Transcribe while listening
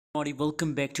Everybody,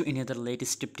 welcome back to another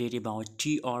latest update about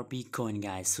TRB coin,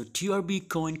 guys. So TRB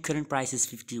coin current price is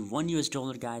 51 US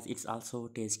dollar, guys. It's also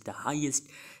tasted the highest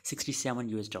 67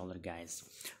 US dollar, guys.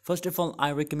 First of all,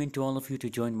 I recommend to all of you to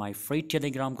join my free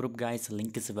Telegram group, guys. The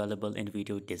link is available in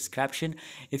video description.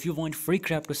 If you want free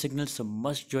crypto signals, so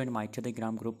must join my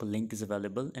Telegram group. Link is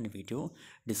available in video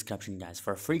description, guys.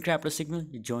 For free crypto signal,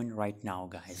 join right now,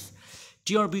 guys.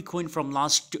 TRB coin from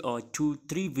last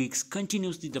 2-3 weeks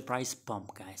continuously the price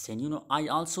pump, guys, and I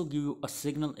also give you a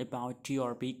signal about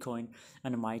TRB coin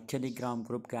and my Telegram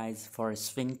group, guys, for a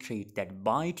swing trade, that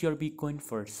buy TRB coin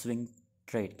for swing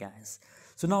trade, guys.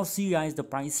 So now see, guys, the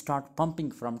price start pumping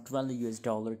from 12 US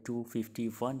dollar to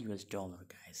 51 US dollar,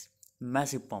 guys.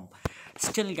 Massive pump.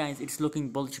 Still, guys, it's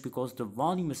looking bullish because the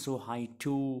volume is so high,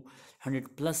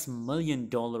 200+ million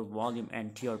dollar volume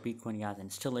and TRB coin, guys,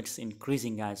 and still it's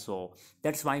increasing, guys. So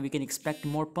that's why we can expect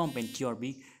more pump in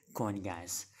TRB coin,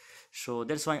 guys. So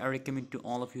that's why I recommend to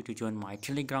all of you to join my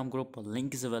Telegram group. A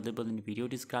link is available in video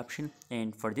description,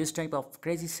 and for this type of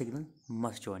crazy signal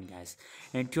must join, guys.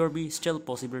 And TRB still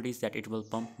possibilities that it will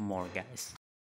pump more, guys.